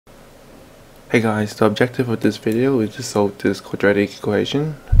Hey guys, the objective of this video is to solve this quadratic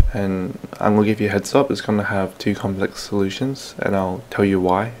equation, and I'm going to give you a heads up. It's going to have two complex solutions and I'll tell you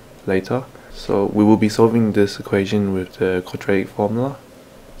why later. So we will be solving this equation with the quadratic formula.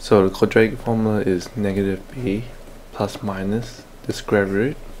 So the quadratic formula is negative b plus minus the square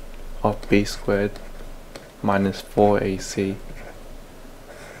root of b squared minus 4ac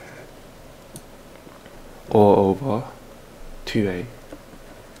all over 2a.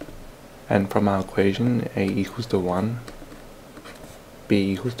 And from our equation, a equals to 1,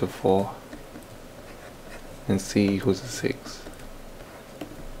 b equals to 4, and c equals to 6.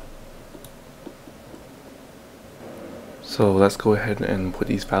 So let's go ahead and put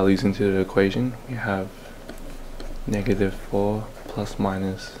these values into the equation. We have negative 4 plus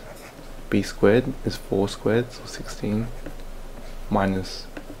minus b squared is 4 squared, so 16, minus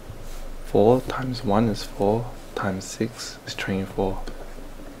 4 times 1 is 4, times 6 is 24.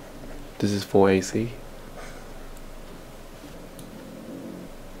 This is 4ac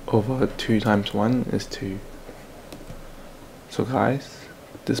over 2 times 1 is 2. So guys,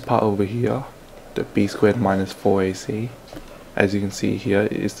 this part over here, the b squared minus 4ac, as you can see here,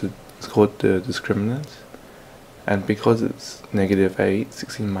 it's called the discriminant. And because it's negative 8,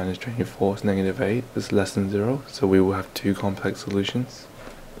 16 minus 24 is negative 8, it's less than 0, so we will have two complex solutions.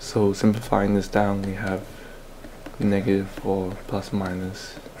 So simplifying this down, we have negative 4 plus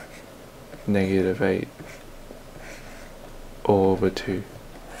minus negative 8 all over 2.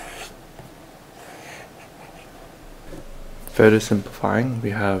 Further simplifying, we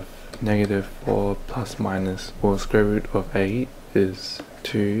have negative 4 plus minus, or square root of 8 is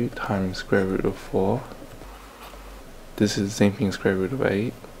 2 times square root of 4. This is the same thing as square root of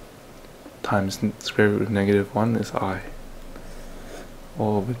 8 times square root of negative 1 is I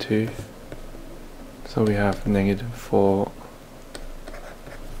all over 2. So we have negative 4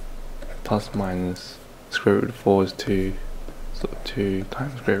 plus minus square root of 4 is 2, so 2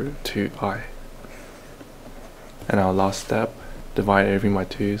 times square root of 2i. And our last step, divide everything by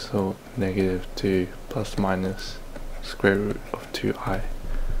 2, so negative 2 plus minus square root of 2i.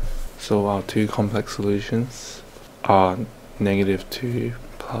 So our two complex solutions are negative 2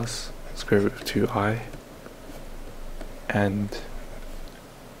 plus square root of 2i and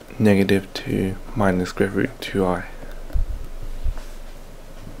negative 2 minus square root of 2i.